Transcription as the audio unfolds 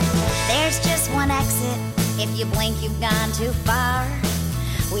one exit. If you blink, you've gone too far.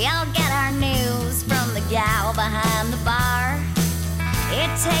 We all get our news from the gal behind the bar. It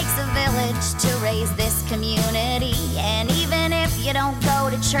takes a village to raise this community. And even if you don't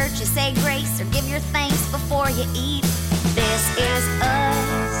go to church, you say grace or give your thanks before you eat. This is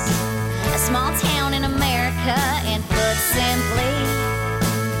us, a small town in America. And put simply,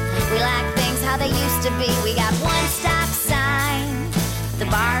 we like things how they used to be. We got one stop sign, the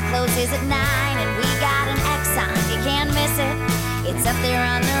bar closes at 9, and we got an Exxon, you can't miss it, it's up there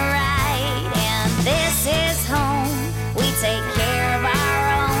on the right. And this is home, we take care of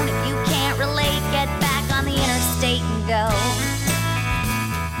our own. If you can't relate, get back on the interstate and go.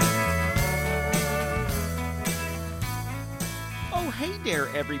 Oh, hey there,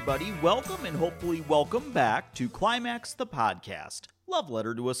 everybody. Welcome and hopefully welcome back to Climax the Podcast, Love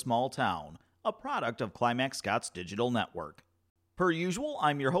Letter to a Small Town, a product of Climax Scott's digital network. Per usual,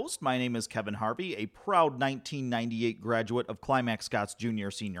 I'm your host. My name is Kevin Harvey, a proud 1998 graduate of Climax Scott's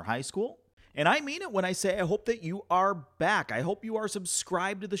Junior-Senior High School. And I mean it when I say I hope that you are back. I hope you are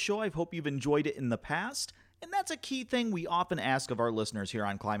subscribed to the show. I hope you've enjoyed it in the past. And that's a key thing we often ask of our listeners here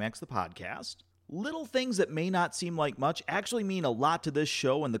on Climax the Podcast. Little things that may not seem like much actually mean a lot to this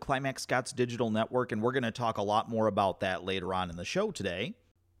show and the Climax Scott's digital network, and we're going to talk a lot more about that later on in the show today.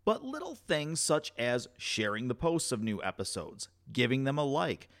 But little things such as sharing the posts of new episodes, giving them a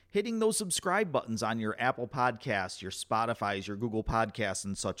like, hitting those subscribe buttons on your Apple Podcasts, your Spotifys, your Google Podcasts,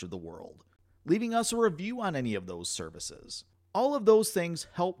 and such of the world, leaving us a review on any of those services. All of those things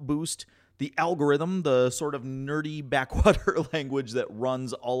help boost the algorithm, the sort of nerdy backwater language that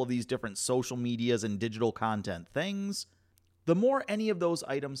runs all of these different social medias and digital content things. The more any of those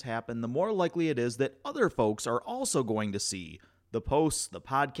items happen, the more likely it is that other folks are also going to see the posts, the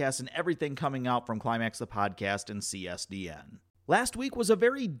podcasts, and everything coming out from Climax the Podcast and CSDN. Last week was a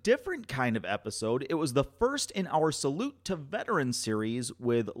very different kind of episode. It was the first in our Salute to Veterans series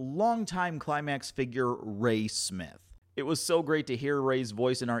with longtime Climax figure Ray Smith. It was so great to hear Ray's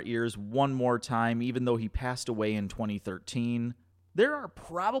voice in our ears one more time, even though he passed away in 2013. There are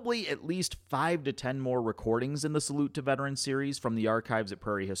probably at least 5 to 10 more recordings in the Salute to Veterans series from the archives at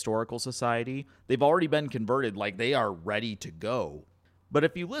Prairie Historical Society. They've already been converted, like they are ready to go. But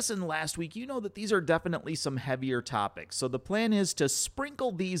if you listened last week, you know that these are definitely some heavier topics. So the plan is to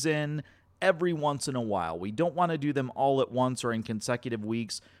sprinkle these in every once in a while. We don't want to do them all at once or in consecutive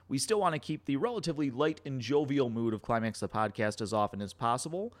weeks. We still want to keep the relatively light and jovial mood of Climax the Podcast as often as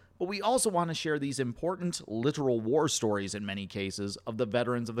possible, but we also want to share these important, literal war stories in many cases of the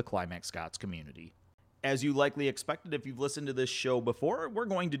veterans of the Climax Scots community. As you likely expected if you've listened to this show before, we're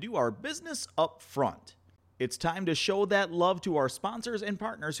going to do our business up front. It's time to show that love to our sponsors and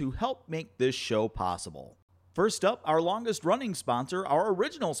partners who help make this show possible. First up, our longest running sponsor, our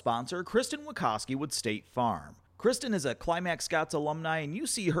original sponsor, Kristen Wachowski with State Farm. Kristen is a Climax Scots alumni, and you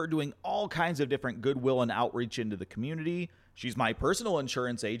see her doing all kinds of different goodwill and outreach into the community. She's my personal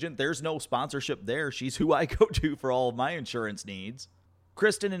insurance agent. There's no sponsorship there. She's who I go to for all of my insurance needs.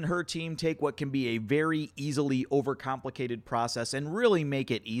 Kristen and her team take what can be a very easily overcomplicated process and really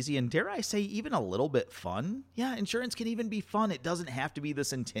make it easy and, dare I say, even a little bit fun. Yeah, insurance can even be fun. It doesn't have to be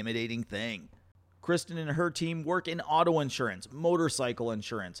this intimidating thing. Kristen and her team work in auto insurance, motorcycle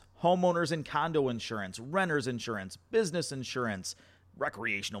insurance, homeowners and condo insurance, renters insurance, business insurance,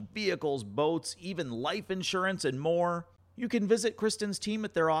 recreational vehicles, boats, even life insurance, and more. You can visit Kristen's team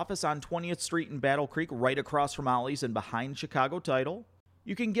at their office on 20th Street in Battle Creek, right across from Ollie's and behind Chicago Title.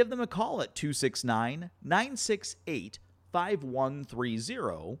 You can give them a call at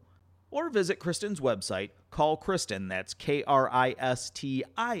 269-968-5130, or visit Kristen's website, Call Kristen, that's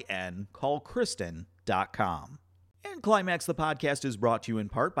Kristin, callkristen.com. And Climax the Podcast is brought to you in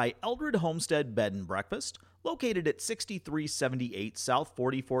part by Eldred Homestead Bed and Breakfast, located at 6378 South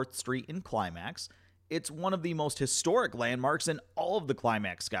 44th Street in Climax. It's one of the most historic landmarks in all of the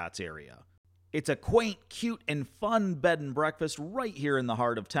Climax Scots area. It's a quaint, cute, and fun bed and breakfast right here in the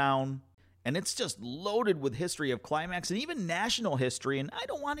heart of town. And it's just loaded with history of Climax and even national history, and I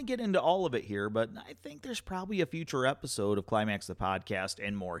don't want to get into all of it here, but I think there's probably a future episode of Climax the Podcast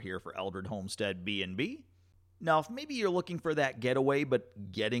and more here for Eldred Homestead B&B. Now, if maybe you're looking for that getaway,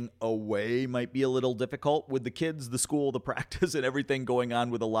 but getting away might be a little difficult with the kids, the school, the practice, and everything going on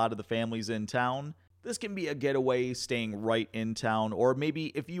with a lot of the families in town, this can be a getaway staying right in town, or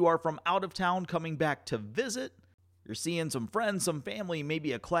maybe if you are from out of town coming back to visit, you're seeing some friends, some family,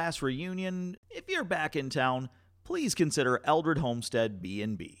 maybe a class reunion. If you're back in town, please consider Eldred Homestead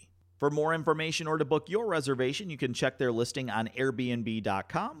B&B. For more information or to book your reservation, you can check their listing on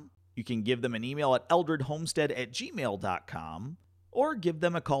Airbnb.com. You can give them an email at eldredhomestead@gmail.com. or give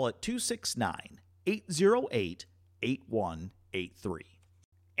them a call at 269-808-8183.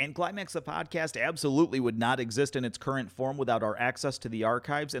 And Climax the Podcast absolutely would not exist in its current form without our access to the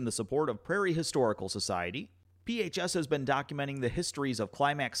archives and the support of Prairie Historical Society. PHS has been documenting the histories of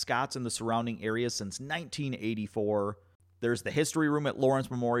Climax Scots in the surrounding areas since 1984. There's the history room at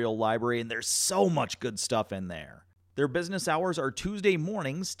Lawrence Memorial Library, and there's so much good stuff in there. Their business hours are Tuesday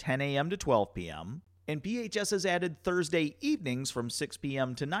mornings, 10 a.m. to 12 p.m., and PHS has added Thursday evenings from 6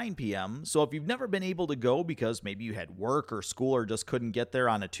 p.m. to 9 p.m., so if you've never been able to go because maybe you had work or school or just couldn't get there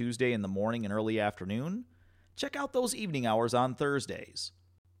on a Tuesday in the morning and early afternoon, check out those evening hours on Thursdays.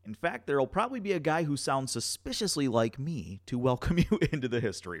 In fact, there'll probably be a guy who sounds suspiciously like me to welcome you into the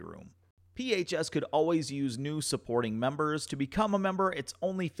history room. PHS could always use new supporting members. To become a member, it's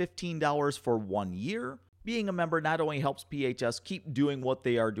only $15 for 1 year. Being a member not only helps PHS keep doing what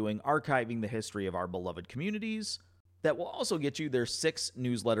they are doing, archiving the history of our beloved communities, that will also get you their 6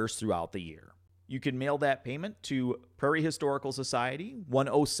 newsletters throughout the year. You can mail that payment to Prairie Historical Society,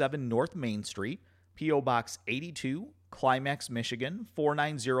 107 North Main Street, P.O. Box 82, Climax, Michigan,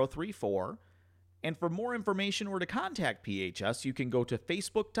 49034. And for more information or to contact PHS, you can go to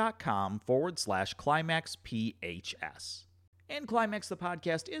facebook.com/ClimaxPHS. And Climax the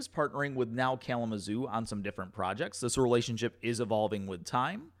Podcast is partnering with Now Kalamazoo on some different projects. This relationship is evolving with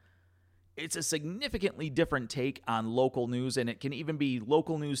time. It's a significantly different take on local news, and it can even be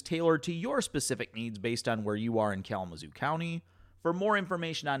local news tailored to your specific needs based on where you are in Kalamazoo County. For more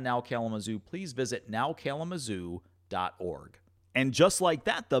information on Now Kalamazoo, please visit nowkalamazoo.org. And just like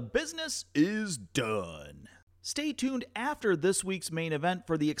that, the business is done. Stay tuned after this week's main event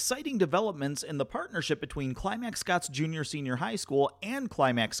for the exciting developments in the partnership between Climax Scots Junior Senior High School and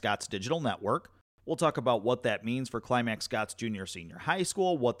Climax Scots Digital Network. We'll talk about what that means for Climax Scots Junior Senior High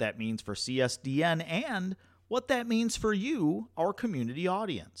School, what that means for CSDN, and what that means for you, our community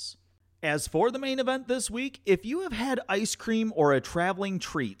audience. As for the main event this week, if you have had ice cream or a traveling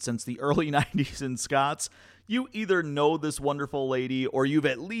treat since the early 90s in Scots, you either know this wonderful lady or you've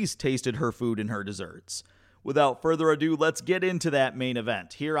at least tasted her food and her desserts. Without further ado, let's get into that main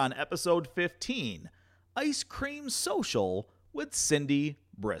event here on episode 15, Ice Cream Social with Cindy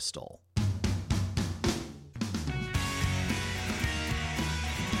Bristol.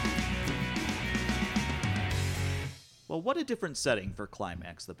 Well, what a different setting for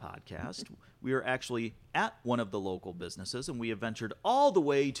Climax the Podcast. We are actually at one of the local businesses, and we have ventured all the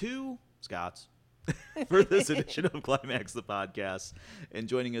way to Scott's for this edition of Climax the Podcast. And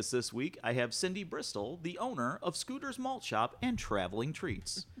joining us this week, I have Cindy Bristol, the owner of Scooter's Malt Shop and Traveling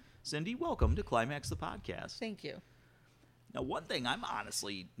Treats. Cindy, welcome to Climax the Podcast. Thank you. Now, one thing I'm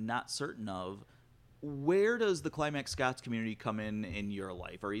honestly not certain of, where does the Climax Scots community come in your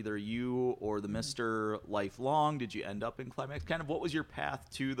life? Are either you or the Mr. Lifelong? Did you end up in Climax? Kind of what was your path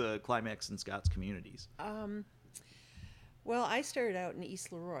to the Climax and Scots communities? Well, I started out in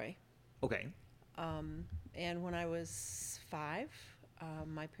East Leroy. Okay. And when I was 5,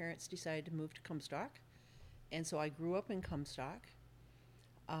 my parents decided to move to Comstock. And so I grew up in Comstock.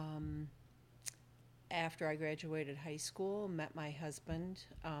 After I graduated high school, met my husband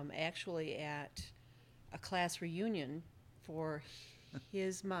actually at a class reunion for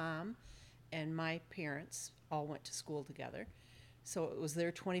his mom and my parents all went to school together. So it was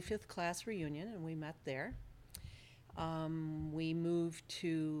their 25th class reunion, and we met there. We moved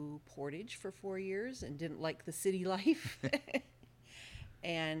to Portage for 4 years and didn't like the city life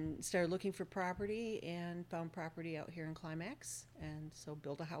and started looking for property and found property out here in Climax, and so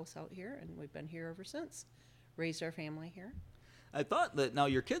built a house out here, and we've been here ever since. Raised our family here. I thought that now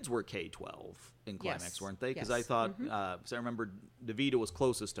your kids were K-12 in Climax, Yes. weren't they? Because Yes. I thought, because I remember Davida was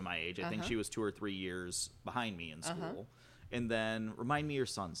closest to my age. I think she was 2 or 3 years behind me in school. And then, remind me your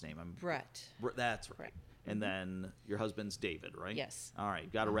son's name. Brett. That's right. And then your husband's David, right? Yes. All right.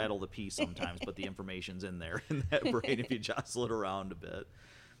 Got to rattle the P sometimes, but the information's in there in that brain if you jostle it around a bit.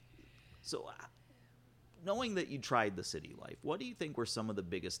 So, knowing that you tried the city life, what do you think were some of the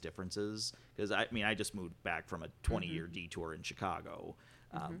biggest differences? Because, I just moved back from a 20-year detour in Chicago.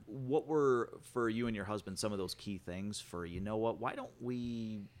 What were, for you and your husband, some of those key things for, you know what, why don't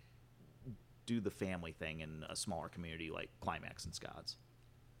we do the family thing in a smaller community like Climax and Scots?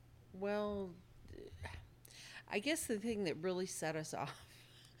 Well, I guess the thing that really set us off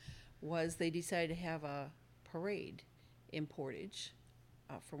was they decided to have a parade in Portage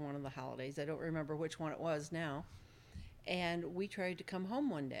for one of the holidays. I don't remember which one it was now. And we tried to come home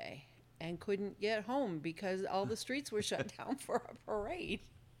one day and couldn't get home because all the streets were shut down for a parade.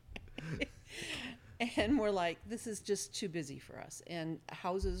 And we're like, this is just too busy for us. And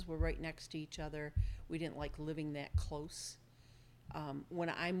houses were right next to each other. We didn't like living that close. When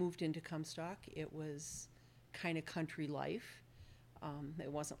I moved into Comstock, it was kind of country life.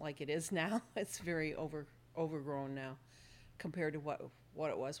 It wasn't like it is now. It's very overgrown now compared to what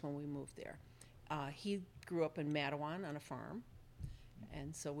it was when we moved there. He grew up in Mattawan on a farm,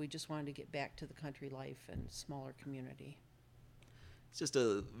 and so we just wanted to get back to the country life and smaller community. It's just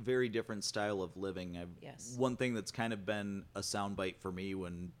a very different style of living. Yes. One thing that's kind of been a soundbite for me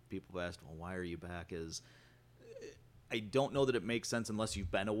when people have asked, well, why are you back, is I don't know that it makes sense unless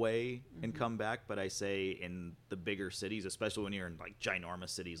you've been away and come back, but I say in the bigger cities, especially when you're in like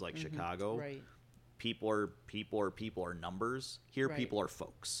ginormous cities like Chicago, Right. people are numbers. Here, Right. people are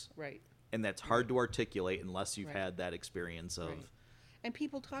folks. Right. And that's hard to articulate unless you've Right. had that experience of, Right. And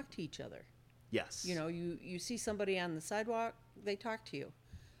people talk to each other. yes. You know, you see somebody on the sidewalk, they talk to you.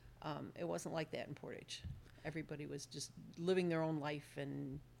 It wasn't like that in Portage. Everybody was just living their own life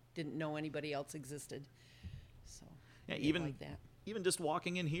and didn't know anybody else existed. So Yeah, I didn't even like that. even just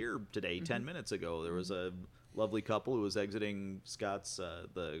walking in here today, 10 minutes ago, there was a lovely couple who was exiting Scott's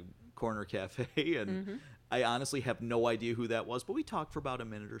the corner cafe, and I honestly have no idea who that was, but we talked for about a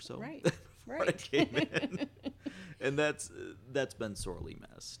minute or so Right, before I right. came in, and that's been sorely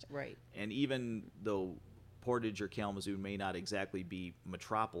missed. Right. And even though Portage or Kalamazoo may not exactly be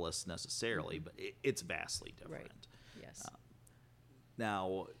metropolis necessarily, but it's vastly different. Right. Yes.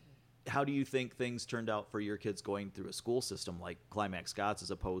 Now, how do you think things turned out for your kids going through a school system like Climax Scott's as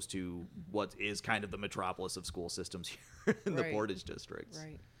opposed to what is kind of the metropolis of school systems here in the Right. Portage districts?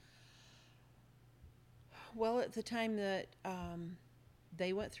 Right. Well, at the time that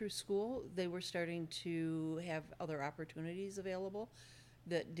they went through school, they were starting to have other opportunities available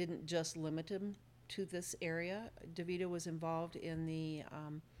that didn't just limit them to this area. Davida was involved in the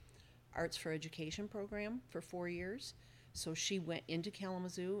Arts for Education program for 4 years. So she went into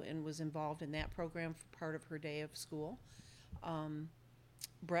Kalamazoo and was involved in that program for part of her day of school.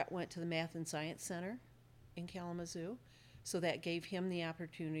 Brett went to the Math and Science Center in Kalamazoo. So that gave him the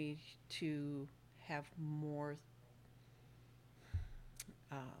opportunity to have more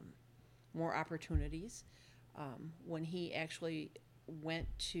opportunities. When he actually went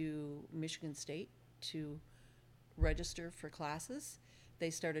to Michigan State to register for classes, they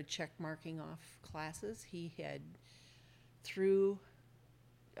started check marking off classes. He had, through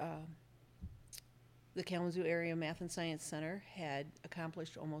the Kalamazoo Area Math and Science Center, had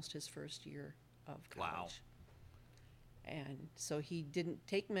accomplished almost his first year of college. Wow. And so he didn't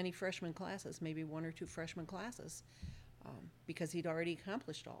take many freshman classes, maybe 1 or 2 freshman classes, because he'd already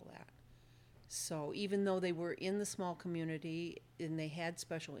accomplished all that. So even though they were in the small community and they had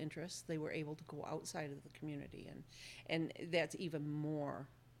special interests, they were able to go outside of the community. And that's even more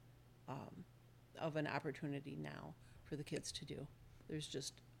of an opportunity now for the kids to do. There's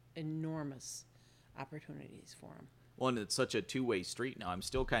just enormous opportunities for them. Well, and it's such a two-way street now. I'm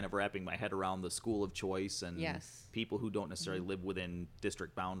still kind of wrapping my head around the school of choice, and Yes. people who don't necessarily live within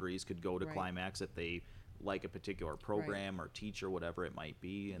district boundaries could go to Right. Climax if they like a particular program or teacher, whatever it might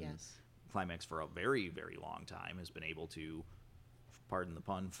be. And Yes. Climax for a very, very long time has been able to, pardon the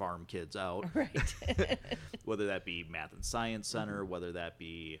pun, farm kids out. Right. Whether that be Math and Science Center, whether that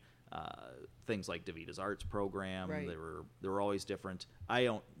be things like Davita's arts program. Right. They were always different. I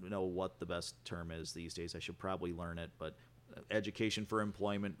don't know what the best term is these days. I should probably learn it, but education for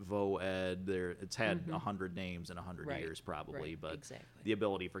employment, VOED, it's had 100 names in 100 Right. years probably, Right. but Exactly. the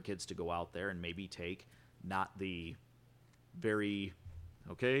ability for kids to go out there and maybe take not the very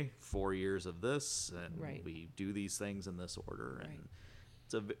 4 years of this, and Right. we do these things in this order, and Right.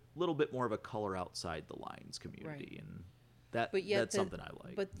 it's a little bit more of a color outside the lines community, Right. and But yet that's something I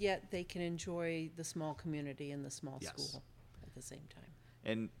like. But yet they can enjoy the small community and the small Yes. school at the same time.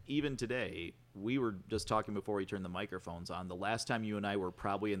 And even today, we were just talking before we turned the microphones on. The last time you and I were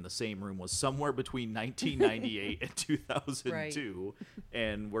probably in the same room was somewhere between 1998 and 2002,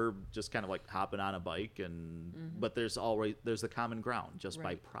 and we're just kind of like hopping on a bike, and but there's the common ground just by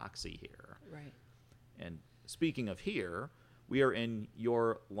Right. proxy here. Right. And speaking of here, we are in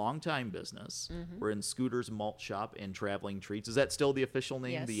your longtime business. We're in Scooter's Malt Shop and Traveling Treats. Is that still the official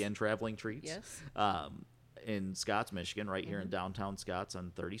name, Yes. the Inn Traveling Treats? Yes. In Scotts, Michigan, right here in downtown Scotts on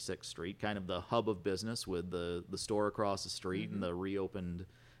 36th Street, kind of the hub of business with the store across the street and the reopened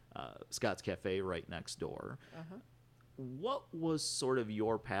Scotts Cafe right next door. What was sort of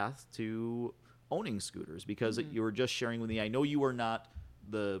your path to owning Scooters? Because you were just sharing with me, I know you were not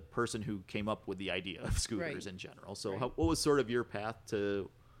the person who came up with the idea of Scooters Right. in general. So Right. what was sort of your path to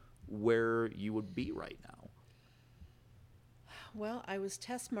where you would be right now? Well, I was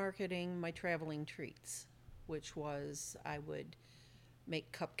test marketing my traveling treats, which was I would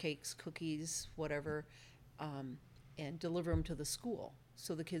make cupcakes, cookies, whatever, and deliver them to the school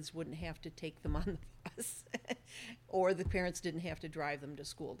so the kids wouldn't have to take them on the bus or the parents didn't have to drive them to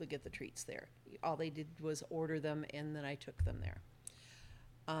school to get the treats there. All they did was order them, and then I took them there.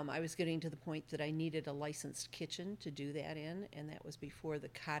 I was getting to the point that I needed a licensed kitchen to do that in, and that was before the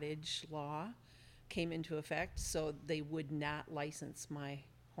cottage law came into effect, so they would not license my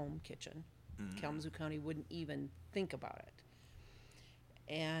home kitchen. Kalamazoo County wouldn't even think about it.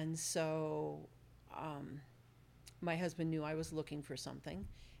 And so my husband knew I was looking for something,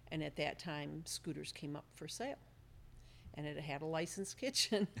 and at that time, Scooters came up for sale. And it had a licensed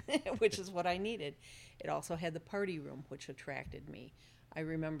kitchen, which is what I needed. It also had the party room, which attracted me. I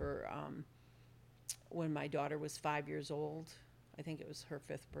remember when my daughter was 5 years old, I think it was her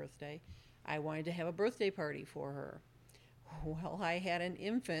 5th birthday, I wanted to have a birthday party for her. Well, I had an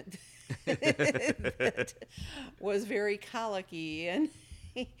infant that was very colicky, and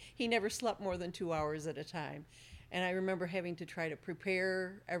he never slept more than 2 hours at a time. And I remember having to try to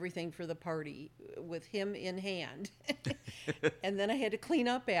prepare everything for the party with him in hand. And then I had to clean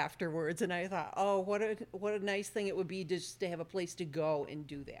up afterwards. And I thought, oh, what a nice thing it would be just to have a place to go and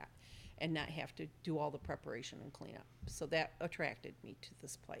do that and not have to do all the preparation and clean up. So that attracted me to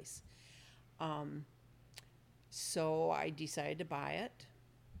this place. So I decided to buy it.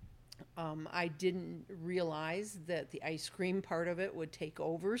 I didn't realize that the ice cream part of it would take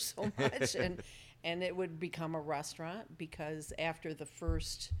over so much and it would become a restaurant, because after the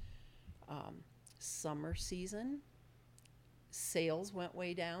first summer season, sales went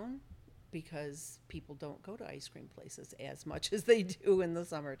way down because people don't go to ice cream places as much as they do in the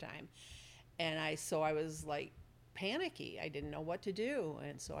summertime. And so I was like panicky. I didn't know what to do.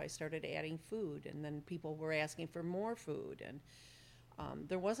 And so I started adding food, and then people were asking for more food. And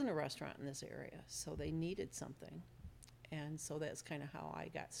there wasn't a restaurant in this area, so they needed something. And so that's kind of how I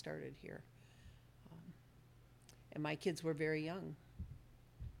got started here. And my kids were very young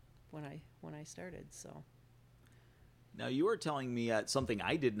when I started, so. Now, you were telling me something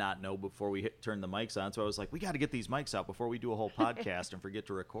I did not know before we turned the mics on, so I was like, we got to get these mics out before we do a whole podcast and forget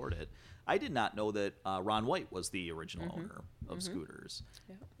to record it. I did not know that Ron White was the original owner of Scooters.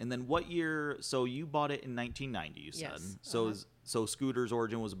 Yeah. And then what year, so you bought it in 1990, you said. Yes. So Scooters'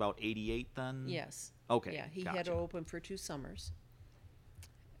 origin was about 88 then? Yes. Okay, yeah, he gotcha. had to open for 2 summers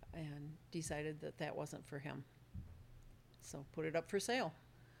and decided that wasn't for him. So put it up for sale.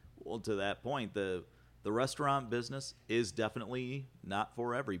 Well, to that point, the restaurant business is definitely not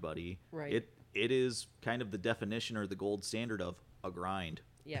for everybody. Right. It is kind of the definition or the gold standard of a grind.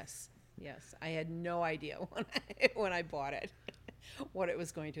 Yes. I had no idea when I bought it what it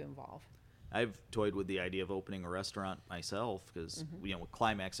was going to involve. I've toyed with the idea of opening a restaurant myself because, with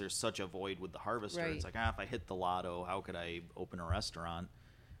Climax, there's such a void with the Harvester. Right. It's like, if I hit the lotto, how could I open a restaurant?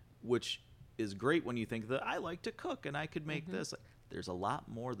 Which is great when you think that I like to cook and I could make this. There's a lot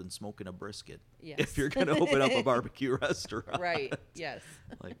more than smoking a brisket if you're going to open up a barbecue restaurant. Right, yes.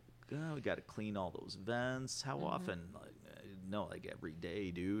 Like, we got to clean all those vents. How often? Like every day,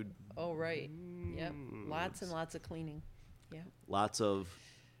 dude. Oh, right. Yep. Lots and lots of cleaning. Yeah. Lots of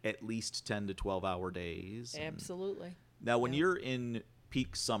at least 10 to 12 hour days. Absolutely. Now, when you're in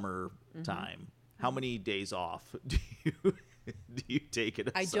peak summer time, how many days off do you take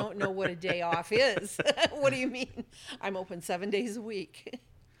it? I don't know what a day off is. What do you mean? I'm open 7 days a week.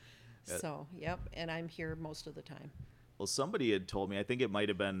 So, yep, and I'm here most of the time. Well, somebody had told me, I think it might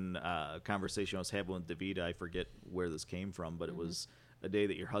have been a conversation I was having with Davida. I forget where this came from, but it was a day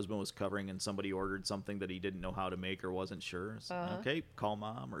that your husband was covering and somebody ordered something that he didn't know how to make or wasn't sure. So, okay, call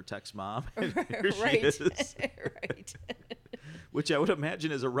mom or text mom. And here she is. Right. Which I would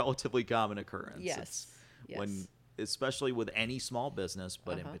imagine is a relatively common occurrence. Yes. When, especially with any small business,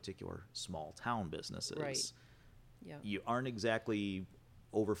 but in particular small town businesses, right. Yeah. You aren't exactly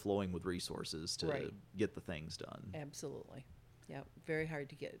overflowing with resources to get the things done. Absolutely. Yeah, very hard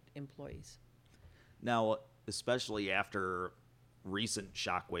to get employees. Now, especially after recent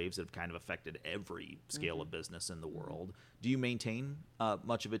shockwaves that have kind of affected every scale of business in the world, do you maintain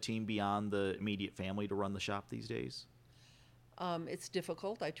much of a team beyond the immediate family to run the shop these days? It's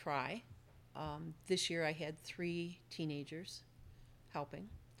difficult. I try. This year I had 3 teenagers helping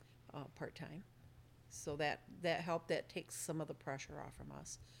part-time. So that helped. That takes some of the pressure off from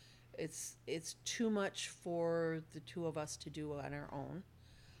us. It's too much for the 2 of us to do on our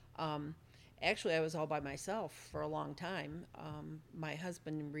own. Actually, I was all by myself for a long time. My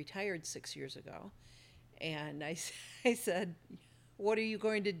husband retired 6 years ago, and I said, "What are you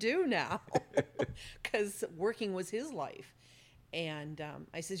going to do now?" Because working was his life. And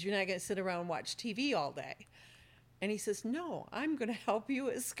I says, "You're not going to sit around and watch TV all day." And he says, "No, I'm going to help you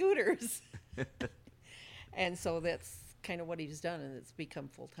at Scooters." And so that's kind of what he's done, and it's become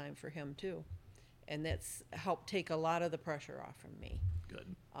full-time for him too. And that's helped take a lot of the pressure off from me.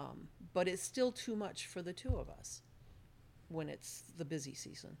 Good. But it's still too much for the two of us when it's the busy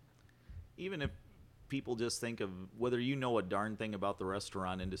season. Even if people just think of whether you know a darn thing about the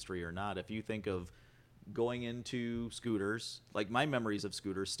restaurant industry or not, if you think of going into Scooters, like my memories of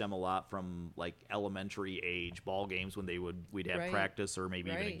Scooters stem a lot from like elementary age ball games when we'd have Right. practice or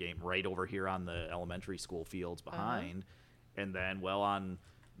maybe even a Right. game right over here on the elementary school fields behind. And then, well, on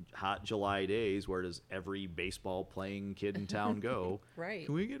hot July days, where does every baseball playing kid in town go? Right.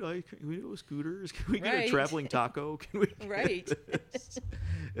 Can we get ice cream? Can we go to Scooters? Can we get a Right. traveling taco? Can we get Right. this?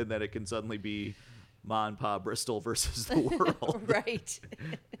 And then it can suddenly be Ma and Pa Bristol versus the world Right.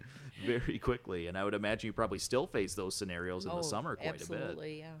 very quickly. And I would imagine you probably still face those scenarios in the summer quite a bit.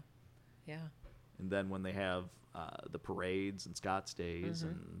 Absolutely, yeah. Yeah. And then when they have the parades and Scott's days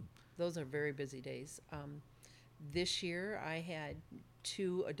and Those are very busy days. This year I had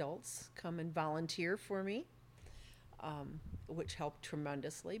 2 adults come and volunteer for me, which helped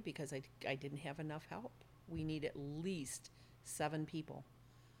tremendously because I didn't have enough help. We need at least 7 people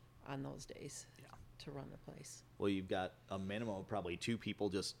on those days to run the place. well, you've got a minimum of probably 2 people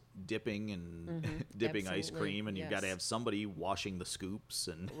just dipping and dipping ice Absolutely, cream, and you've got to yes. have somebody washing the scoops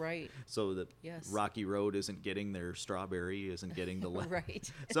and Right. so that Yes. Rocky Road isn't getting their strawberry, isn't getting the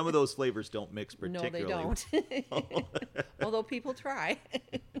Right. Some of those flavors don't mix No, particularly. they don't. Although people try.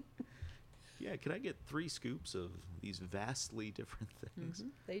 Yeah, can I get 3 scoops of these vastly different things?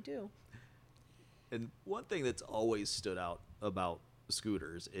 They do. And one thing that's always stood out about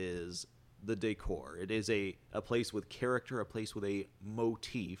Scooters is the decor. It is a place with character, a place with a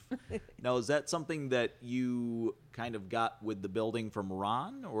motif. Now, is that something that you kind of got with the building from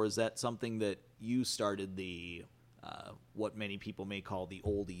Ron, or is that something that you started the what many people may call the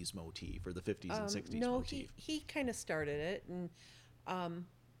oldies motif or the 50s and 60s No, motif? he kind of started it, and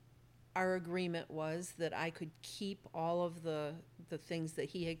our agreement was that I could keep all of the things that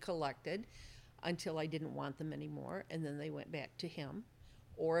he had collected until I didn't want them anymore, and then they went back to him.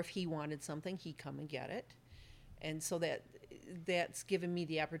 Or if he wanted something, he'd come and get it. And so that's given me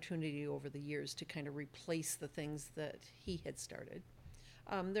the opportunity over the years to kind of replace the things that he had started.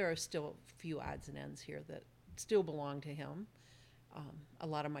 There are still a few odds and ends here that still belong to him. A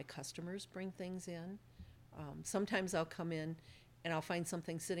lot of my customers bring things in. Sometimes I'll come in and I'll find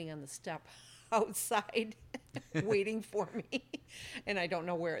something sitting on the step outside waiting for me, and I don't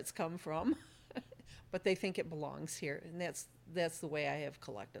know where it's come from. But they think it belongs here, and that's the way I have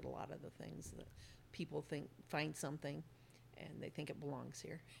collected a lot of the things that people find something, and they think it belongs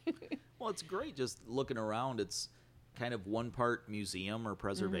here. Well, it's great just looking around. It's kind of one part museum or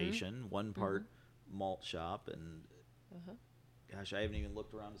preservation, one part malt shop, and gosh, I haven't even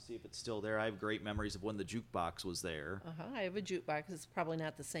looked around to see if it's still there. I have great memories of when the jukebox was there. I have a jukebox. It's probably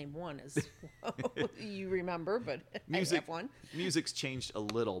not the same one as you remember, but I have one. Music's changed a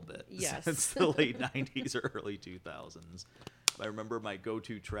little bit Yes. since the late 90s or early 2000s. I remember my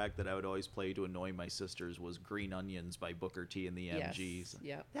go-to track that I would always play to annoy my sisters was Green Onions by Booker T and the Yes, MGs.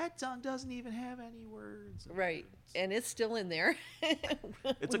 yep. That song doesn't even have any words. Right, and it's still in there.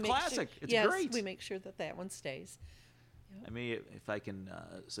 It's a We make classic. It's yes, great. we make sure that one stays. I mean, if I can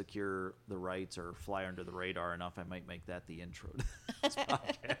secure the rights or fly under the radar enough, I might make that the intro to this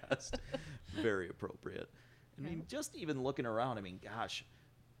podcast. Very appropriate. I mean, just even looking around, I mean, gosh,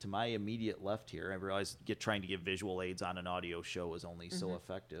 to my immediate left here, I realize trying to give visual aids on an audio show is only so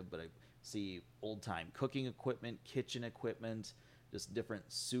effective, but I see old-time cooking equipment, kitchen equipment, just different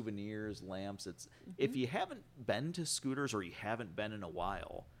souvenirs, lamps. It's if you haven't been to Scooters or you haven't been in a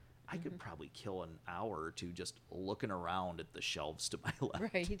while, I could probably kill an hour or two just looking around at the shelves to my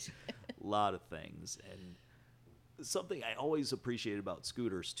left. Right. A lot of things. And something I always appreciated about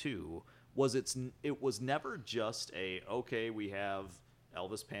Scooters, too, was it was never just okay, we have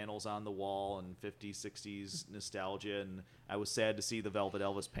Elvis panels on the wall and 50s, 60s nostalgia, and I was sad to see the Velvet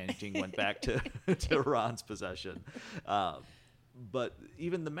Elvis painting went back to Ron's possession. But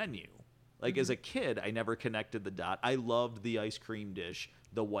even the menu. Like, as a kid, I never connected the dot. I loved the ice cream dish,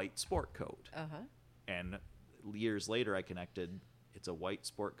 the white sport coat. And years later, I connected it's a white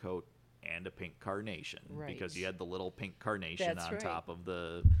sport coat and a pink carnation. Right. Because you had the little pink carnation That's on right. top of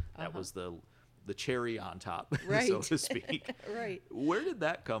that was the cherry on top, Right. so to speak. Right. Where did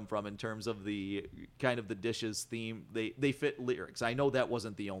that come from in terms of the kind of the dishes theme? They fit lyrics. I know that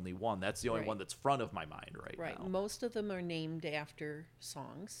wasn't the only one. That's the only Right. one that's front of my mind right now. Most of them are named after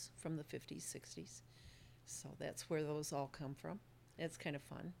songs from the 50s, 60s. So that's where those all come from. It's kind of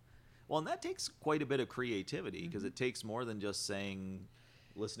fun. Well, and that takes quite a bit of creativity because it takes more than just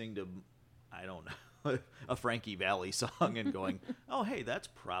listening to, I don't know, a Frankie Valli song and going, oh, hey, that's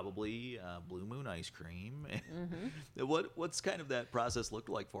probably Blue Moon ice cream. What's kind of that process looked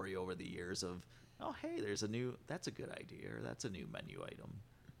like for you over the years of, oh, hey, that's a good idea, or that's a new menu item?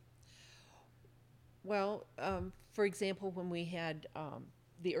 Well, for example, when we had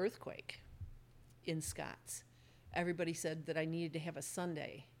the earthquake in Scotts, everybody said that I needed to have a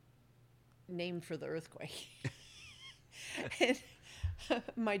sundae named for the earthquake. And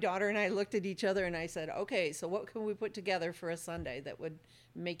my daughter and I looked at each other and I said, okay, so what can we put together for a sundae that would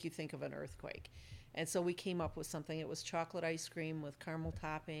make you think of an earthquake? And so we came up with something. It was chocolate ice cream with caramel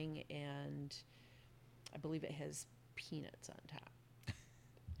topping, and I believe it has peanuts on top.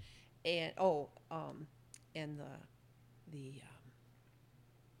 And and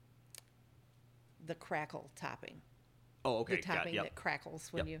the crackle topping. Oh, okay. The topping that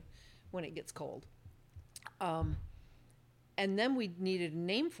crackles when it gets cold. And then we needed a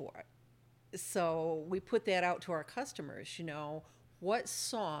name for it. So we put that out to our customers, what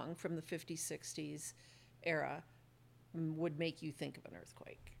song from the 50s, 60s era would make you think of an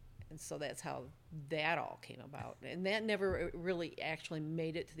earthquake. And so that's how that all came about. And that never really actually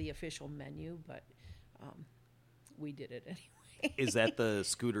made it to the official menu, but we did it anyway. Is that the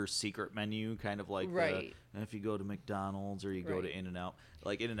Scooter secret menu, kind of like right? If you go to McDonald's or you go to In-N-Out,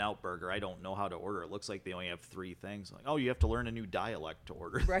 like In-N-Out Burger, I don't know how to order. It looks like they only have 3 things. Like, oh, you have to learn a new dialect to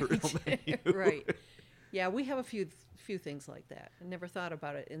order right. the real menu. Right. Yeah, we have a few things like that. I never thought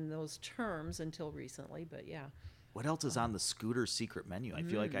about it in those terms until recently, but yeah. What else is on the Scooter secret menu? I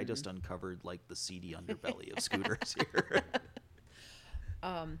feel like I just uncovered like the seedy underbelly of Scooters here.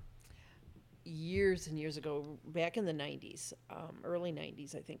 Years and years ago, back in the 90s, early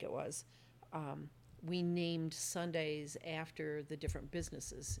 90s, I think it was, we named Sundays after the different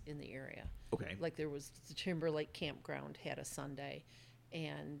businesses in the area. Okay. Like there was the Timberlake Campground had a Sunday,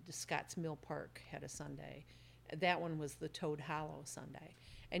 and the Scotts Mill Park had a Sunday. That one was the Toad Hollow Sunday.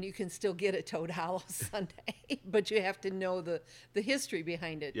 And you can still get a Toad Hollow Sunday, but you have to know the history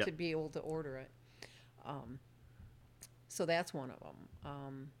behind it to be able to order it. So that's one of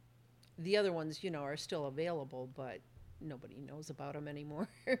them. The other ones, are still available, but nobody knows about them anymore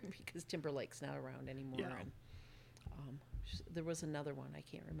because Timberlake's not around anymore. Yeah. And there was another one, I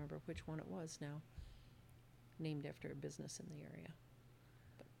can't remember which one it was now, named after a business in the area.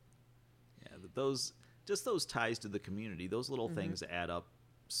 But. Yeah, those ties to the community, those little things add up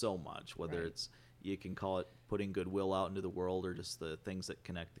so much, whether it's, you can call it putting goodwill out into the world or just the things that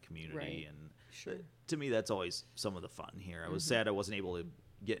connect the community. Right. And to me, that's always some of the fun here. I was sad I wasn't able to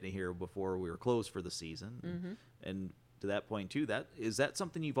get in here before we were closed for the season. And to that point too, is that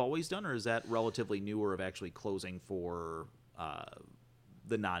something you've always done, or is that relatively newer of actually closing for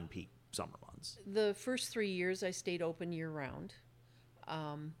the non-peak summer months? The first 3 years I stayed open year round.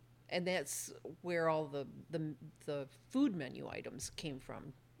 And that's where all the food menu items came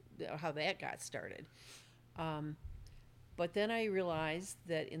from, how that got started. But then I realized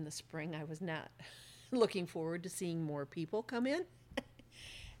that in the spring I was not looking forward to seeing more people come in.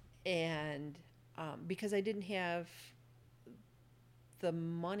 And because I didn't have the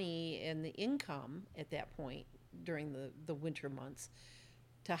money and the income at that point during the winter months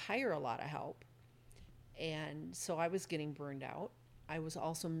to hire a lot of help. And so I was getting burned out. I was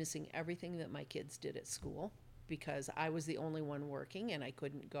also missing everything that my kids did at school because I was the only one working and I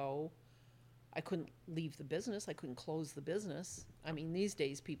couldn't leave the business. I couldn't close the business. I mean, these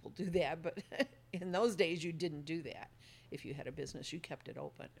days people do that, but in those days you didn't do that. If you had a business, you kept it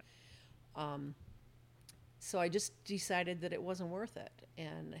open. So I just decided that it wasn't worth it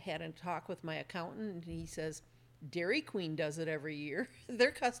and had a talk with my accountant, and he says, Dairy Queen does it every year.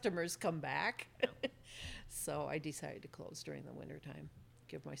 Their customers come back. So I decided to close during the wintertime,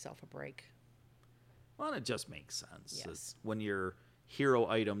 give myself a break. Well, and it just makes sense. Yes. It's when your hero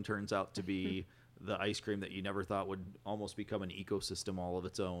item turns out to be the ice cream that you never thought would almost become an ecosystem all of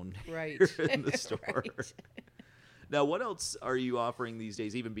its own right. in the store. Right. Now, what else are you offering these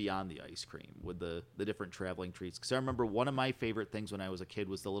days, even beyond the ice cream, with the different traveling treats? Because I remember one of my favorite things when I was a kid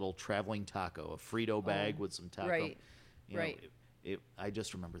was the little traveling taco, a Frito bag with some taco. Right, You know, I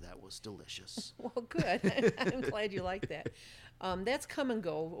just remember that was delicious. Well, good. I'm glad you like that. That's come and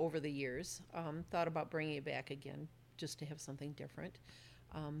go over the years. Thought about bringing it back again just to have something different.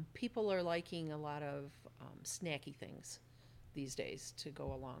 People are liking a lot of snacky things these days to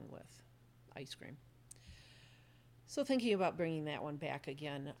go along with ice cream. So thinking about bringing that one back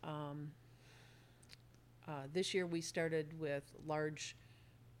again. This year we started with large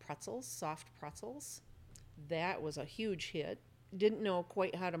pretzels, soft pretzels. That was a huge hit. Didn't know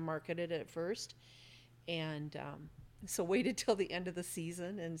quite how to market it at first. And So waited till the end of the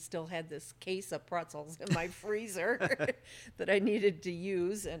season and still had this case of pretzels in my freezer that I needed to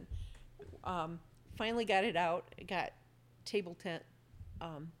use. And finally got it out. Got table tent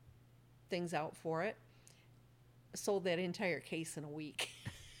things out for it. Sold that entire case in a week.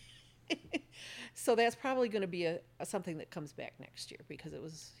 So that's probably going to be a something that comes back next year because it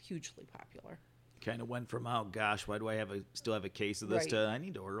was hugely popular. Kind of went from, oh gosh, why do I still have a case of this, Right. to I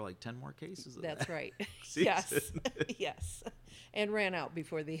need to order like 10 more cases of That's that. right. season. Yes. Yes. And ran out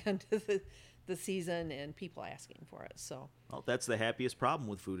before the end of the season and people asking for it. So, Well, that's the happiest problem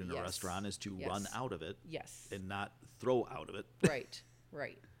with food in a Yes. restaurant is to Yes. run out of it yes. and not throw out of it. Right.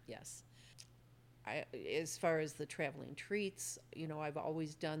 Right. Yes. As far as the traveling treats, I've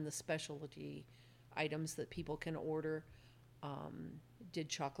always done the specialty items that people can order. Did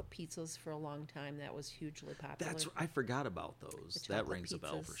chocolate pizzas for a long time. That was hugely popular. I forgot about those. The That chocolate rings a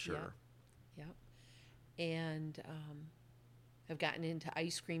bell for pizzas, sure. Yep. And I've gotten into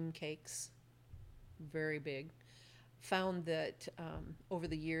ice cream cakes. Very big. Found that over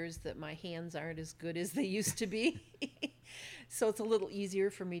the years that my hands aren't as good as they used to be. So it's a little easier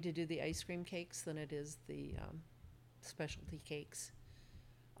for me to do the ice cream cakes than it is the specialty cakes.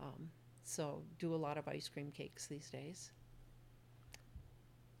 So do a lot of ice cream cakes these days.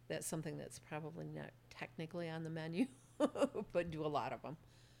 That's something that's probably not technically on the menu, but do a lot of them.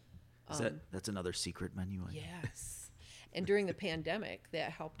 That's another secret menu item. Yes. And during the pandemic,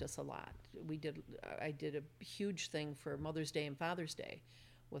 that helped us a lot. I did a huge thing for Mother's Day and Father's Day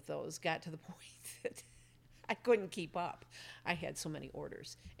with those. Got to the point that I couldn't keep up. I had so many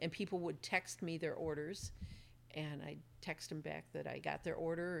orders. And people would text me their orders, and I'd text them back that I got their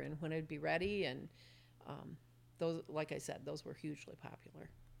order and when it'd be ready. And those, like I said, those were hugely popular.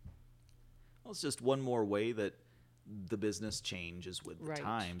 Well, it's just one more way that the business changes with the Right.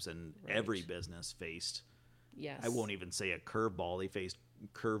 times, and Right. every business faced, Yes. I won't even say a curveball. They faced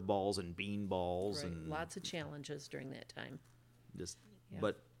curveballs and bean balls Right. and Lots of challenges during that time. just, Yeah.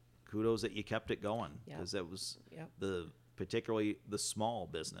 but kudos that you kept it going, Yeah. because that was Yep. particularly the small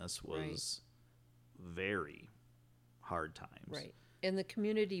business was very hard times. Right. And the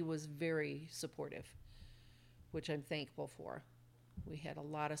community was very supportive, which I'm thankful for. We had a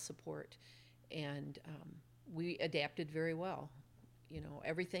lot of support, and we adapted very well.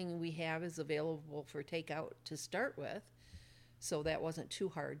 Everything we have is available for takeout to start with, so that wasn't too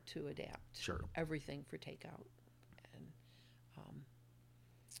hard to adapt. Sure. Everything for takeout. And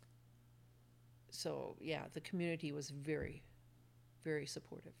so, yeah, the community was very, very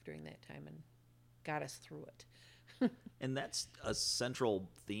supportive during that time and got us through it. And that's a central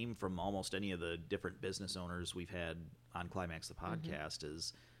theme from almost any of the different business owners we've had on Climax the podcast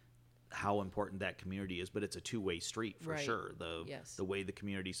is how important that community is, but it's a two-way street for Right. sure. Yes. The way the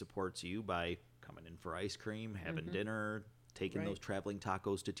community supports you by coming in for ice cream, having dinner, taking Right. those traveling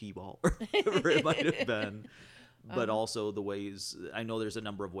tacos to T-ball, or whatever it might have been. But also the ways, I know there's a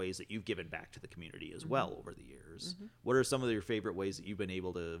number of ways that you've given back to the community as well over the years. What are some of your favorite ways that you've been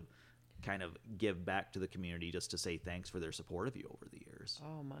able to kind of give back to the community just to say thanks for their support of you over the years?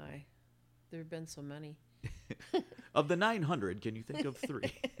 Oh, my. There have been so many. Of the 900, can you think of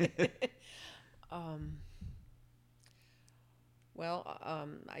 3? Well,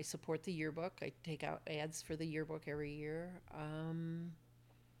 I support the yearbook. I take out ads for the yearbook every year.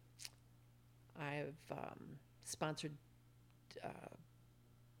 I've sponsored,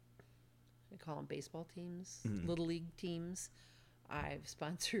 we call them baseball teams, little league teams. I've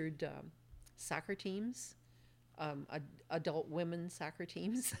sponsored soccer teams, adult women's soccer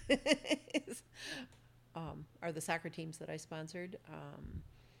teams are the soccer teams that I sponsored.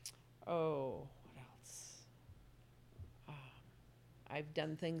 What else? I've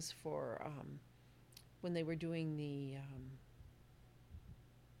done things for when they were doing the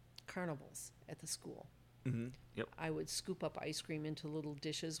carnivals at the school. Yep. I would scoop up ice cream into little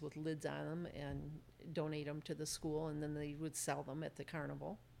dishes with lids on them and donate them to the school, and then they would sell them at the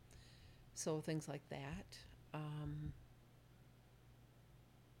carnival. So things like that.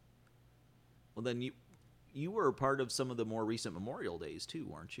 Well, then you were a part of some of the more recent Memorial Days too,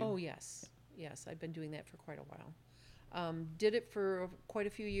 weren't you? Oh, yes. Yes, I've been doing that for quite a while. Did it for quite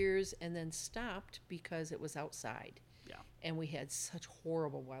a few years and then stopped because it was outside. Yeah. And we had such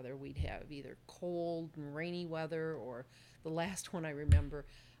horrible weather. We'd have either cold and rainy weather, or the last one I remember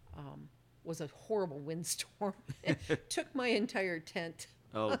was a horrible windstorm. It took my entire tent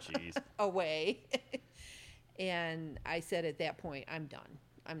Oh, jeez. away. And I said at that point, I'm done.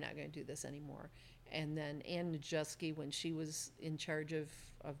 I'm not going to do this anymore. And then Ann Najeski, when she was in charge of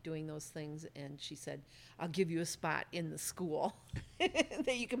doing those things, and she said, I'll give you a spot in the school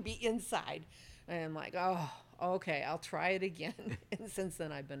that you can be inside. And I'm like, oh, okay, I'll try it again. And since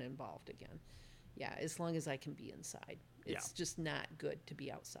then, I've been involved again. Yeah, as long as I can be inside. It's just not good to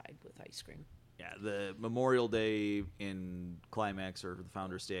be outside with ice cream. Yeah, the Memorial Day in Climax or the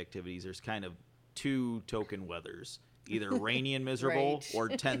Founders Day activities, there's kind of two token weathers. Either rainy and miserable Right. or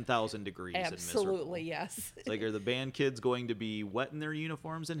 10,000 degrees and miserable. Absolutely, yes. It's like, are the band kids going to be wet in their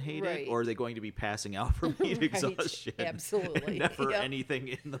uniforms and hate Right. it? Or are they going to be passing out from heat Right. exhaustion? Absolutely. Never Yep. anything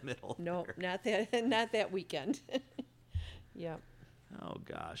in the middle. No, there. not that weekend. Yep. Oh,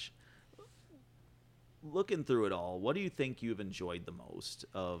 gosh. Looking through it all, what do you think you've enjoyed the most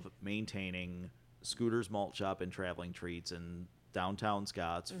of maintaining Scooter's Malt Shop and Traveling Treats in downtown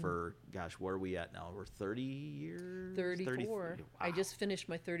Scotts for, gosh, where are we at now? We're 30 years? 34. Wow. I just finished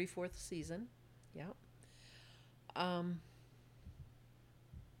my 34th season. Yep.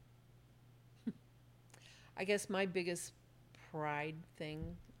 I guess my biggest pride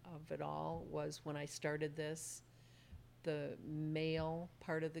thing of it all was when I started this, the male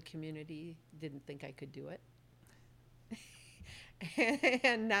part of the community didn't think I could do it.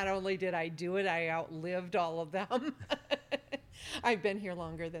 And not only did I do it, I outlived all of them. I've been here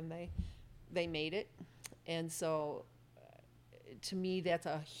longer than they made it. And so to me, that's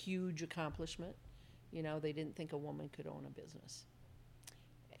a huge accomplishment. You know, they didn't think a woman could own a business.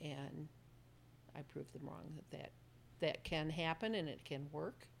 And I proved them wrong that can happen and it can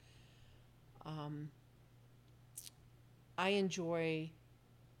work. I enjoy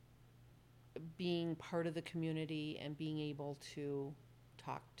being part of the community and being able to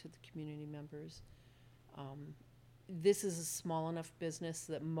talk to the community members. This is a small enough business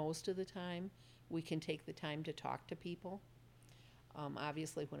that most of the time we can take the time to talk to people.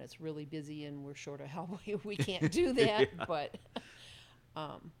 Obviously, when it's really busy and we're short of help, we can't do that, Yeah. but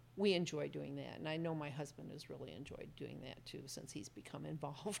we enjoy doing that. And I know my husband has really enjoyed doing that too since he's become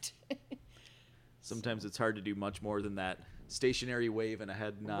involved. Sometimes it's hard to do much more than that stationary wave and a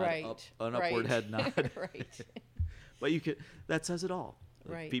head nod, Right, an right. upward head nod. Right. But that says it all.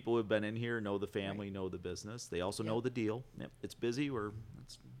 Right. People who have been in here know the family, know the business. They also know Yep. the deal. Yep, it's busy. Right.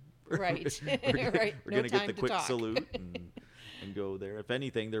 We're Right. We're No going to get time the to quick talk. salute and go there. If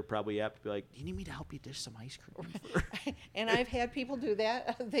anything, they're probably apt to be like, "Do you need me to help you dish some ice cream?" And I've had people do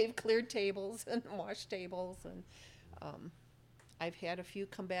that. They've cleared tables and washed tables, and I've had a few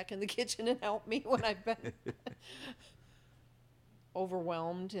come back in the kitchen and help me when I've been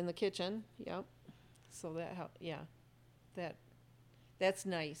overwhelmed in the kitchen. Yep. So that helped. Yeah, that's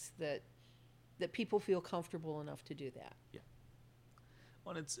nice that people feel comfortable enough to do that. Yeah.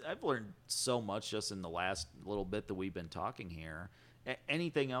 Well, I've learned so much just in the last little bit that we've been talking here.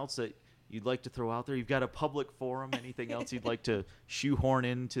 Anything else that you'd like to throw out there? You've got a public forum. Anything else you'd like to shoehorn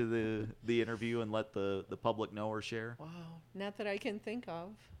into the interview and let the public know or share? Wow, not that I can think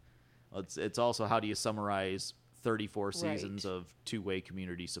of. Well, it's also, how do you summarize 34 Right. seasons of two-way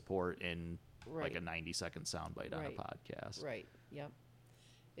community support in like Right. a 90-second soundbite on a Right. podcast? Right. Yep.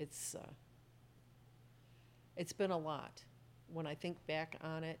 It's been a lot. When I think back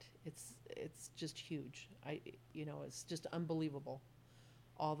on it, it's just huge. It's just unbelievable,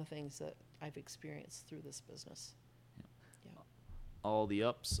 all the things that I've experienced through this business. Yeah. All the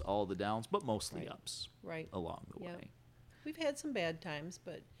ups, all the downs, but mostly Right. ups Right. along the Yeah. way. We've had some bad times,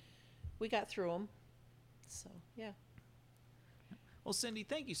 but we got through them. So, yeah. Well, Cindy,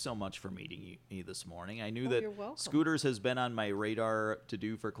 thank you so much for meeting me this morning. I knew Oh, that you're welcome. Scooters has been on my radar to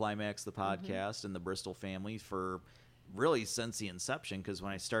do for Climax the Mm-hmm. podcast and the Bristol family for really since the inception, because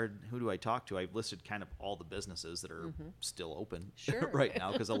when I started, who do I talk to? I've listed kind of all the businesses that are still open Sure. right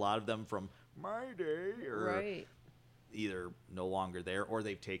now, because a lot of them from my day are Right. either no longer there or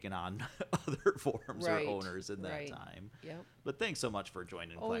they've taken on other forms Right. or owners in that Right. time. Yep. But thanks so much for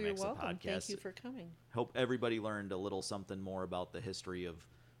joining Oh, you're Climax the welcome. podcast. Thank you for coming. Hope everybody learned a little something more about the history of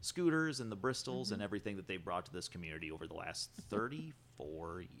Scooters and the Bristols and everything that they brought to this community over the last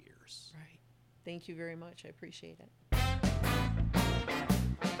 34 years. Right. Thank you very much. I appreciate it.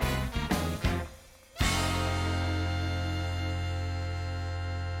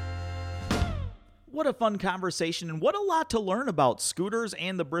 What a fun conversation, and what a lot to learn about Scooters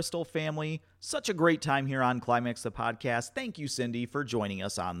and the Bristol family. Such a great time here on Climax the Podcast. Thank you, Cindy, for joining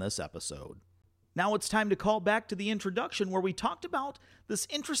us on this episode. Now it's time to call back to the introduction where we talked about this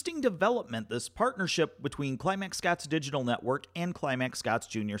interesting development, this partnership between Climax Scots Digital Network and Climax Scots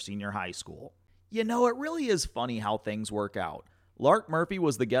Junior Senior High School. You know, it really is funny how things work out. Lark Murphy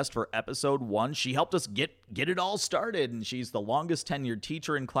was the guest for episode 1. She helped us get it all started, and she's the longest tenured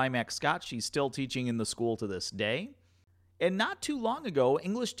teacher in Climax Scots. She's still teaching in the school to this day. And not too long ago,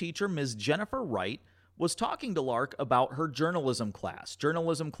 English teacher Ms. Jennifer Wright was talking to Lark about her journalism class.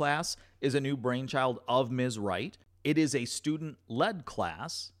 Journalism class is a new brainchild of Ms. Wright. It is a student-led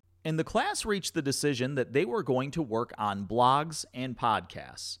class, and the class reached the decision that they were going to work on blogs and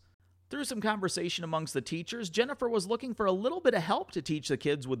podcasts. Through some conversation amongst the teachers, Jennifer was looking for a little bit of help to teach the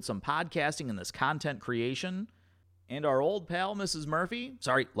kids with some podcasting and this content creation. And our old pal, Mrs. Murphy,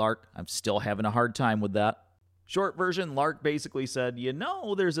 sorry, Lark, I'm still having a hard time with that. Short version, Lark basically said,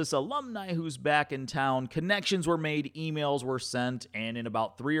 there's this alumni who's back in town, connections were made, emails were sent, and in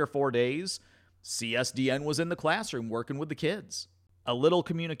about 3 or 4 days, CSDN was in the classroom working with the kids. A little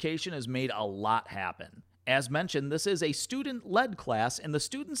communication has made a lot happen. As mentioned, this is a student-led class, and the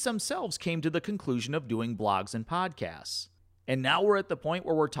students themselves came to the conclusion of doing blogs and podcasts. And now we're at the point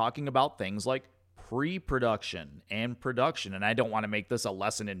where we're talking about things like pre-production and production, and I don't want to make this a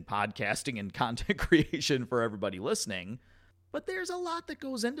lesson in podcasting and content creation for everybody listening, but there's a lot that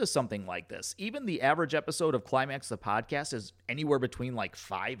goes into something like this. Even the average episode of Climax the Podcast is anywhere between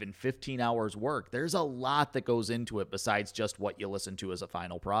 5 and 15 hours work. There's a lot that goes into it besides just what you listen to as a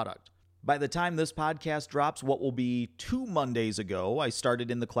final product. By the time this podcast drops, what will be 2 Mondays ago, I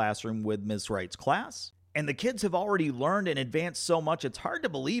started in the classroom with Ms. Wright's class. And the kids have already learned and advanced so much, it's hard to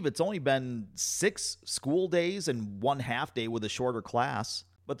believe it's only been 6 school days and 1 half day with a shorter class.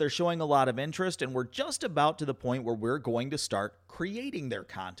 But they're showing a lot of interest, and we're just about to the point where we're going to start creating their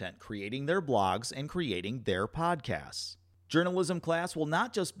content, creating their blogs, and creating their podcasts. Journalism class will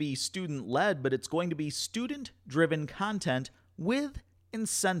not just be student-led, but it's going to be student-driven content with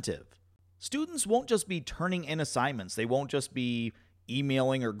incentive. Students won't just be turning in assignments. They won't just be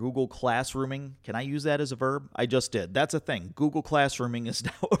emailing or Google Classrooming. Can I use that as a verb? I just did. That's a thing. Google Classrooming is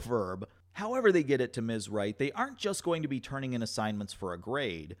now a verb. However they get it to Ms. Wright, they aren't just going to be turning in assignments for a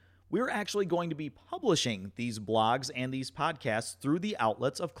grade. We're actually going to be publishing these blogs and these podcasts through the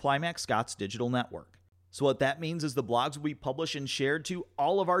outlets of Climax Scott's digital network. So what that means is the blogs will be published and shared to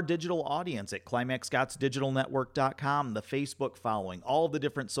all of our digital audience at climaxscottsdigitalnetwork.com, the Facebook following, all the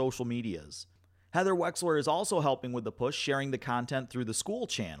different social medias. Heather Wexler is also helping with the push, sharing the content through the school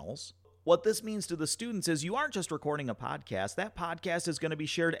channels. What this means to the students is you aren't just recording a podcast. That podcast is going to be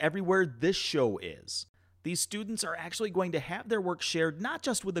shared everywhere this show is. These students are actually going to have their work shared not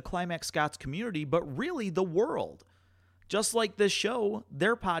just with the Climax Scots community, but really the world. Just like this show,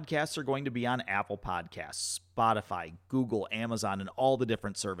 their podcasts are going to be on Apple Podcasts, Spotify, Google, Amazon, and all the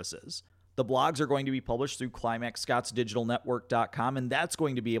different services. The blogs are going to be published through climaxscottsdigitalnetwork.com, and that's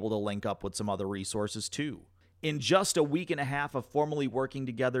going to be able to link up with some other resources too. In just a week and a half of formally working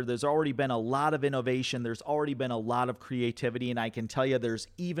together, there's already been a lot of innovation, there's already been a lot of creativity, and I can tell you there's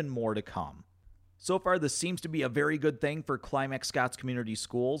even more to come. So far, this seems to be a very good thing for Climax Scots Community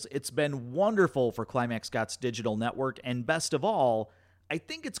Schools. It's been wonderful for Climax Scots Digital Network, and best of all, I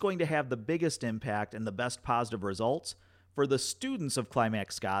think it's going to have the biggest impact and the best positive results for the students of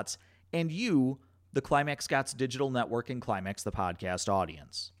Climax Scots and you, the Climax Scots Digital Network and Climax the Podcast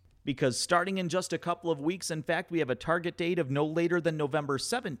audience. Because starting in just a couple of weeks, in fact, we have a target date of no later than November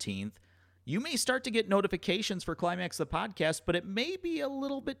 17th, you may start to get notifications for Climax the Podcast, but it may be a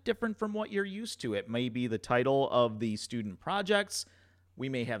little bit different from what you're used to. It may be the title of the student projects. We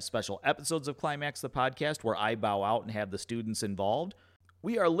may have special episodes of Climax the Podcast where I bow out and have the students involved.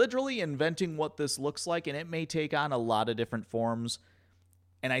 We are literally inventing what this looks like, and it may take on a lot of different forms.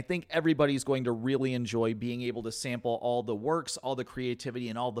 And I think everybody's going to really enjoy being able to sample all the works, all the creativity,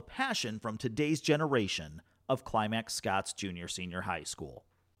 and all the passion from today's generation of Climax Scots Junior Senior High School.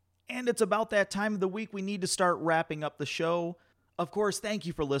 And it's about that time of the week we need to start wrapping up the show. Of course, thank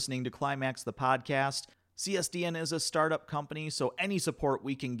you for listening to Climax the Podcast. CSDN is a startup company, so any support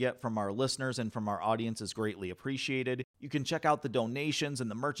we can get from our listeners and from our audience is greatly appreciated. You can check out the donations and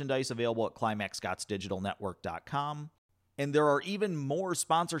the merchandise available at climaxscottsdigitalnetwork.com. And there are even more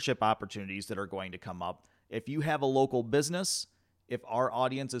sponsorship opportunities that are going to come up. If you have a local business, if our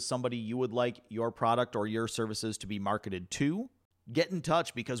audience is somebody you would like your product or your services to be marketed to, get in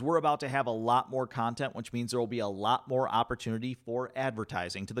touch because we're about to have a lot more content, which means there will be a lot more opportunity for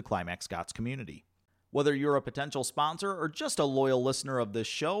advertising to the Climax Scots community. Whether you're a potential sponsor or just a loyal listener of this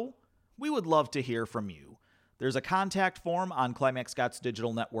show, we would love to hear from you. There's a contact form on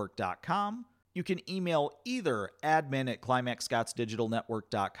climaxscottsdigitalnetwork.com. You can email either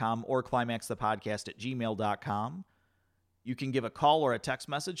admin@climaxscottsdigitalnetwork.com or climaxthepodcast@gmail.com. You can give a call or a text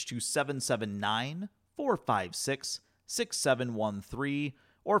message to 779-456-6713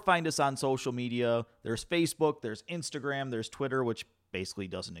 or find us on social media. There's Facebook, there's Instagram, there's Twitter, which basically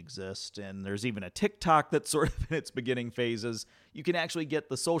doesn't exist, and there's even a TikTok that's sort of in its beginning phases. You can actually get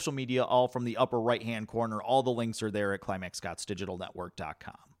the social media all from the upper right-hand corner. All the links are there at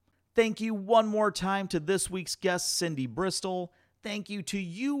climaxscottsdigitalnetwork.com. Thank you one more time to this week's guest, Cindy Bristol. Thank you to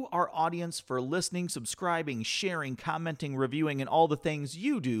you, our audience, for listening, subscribing, sharing, commenting, reviewing, and all the things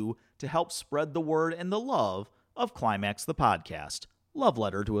you do to help spread the word and the love of Climax the Podcast. Love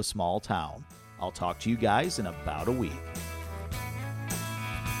letter to a small town. I'll talk to you guys in about a week.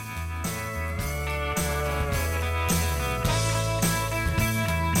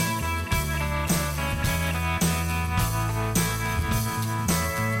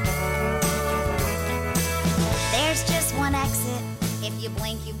 There's just one exit. If you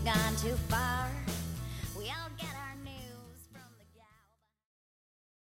blink, you've gone too far.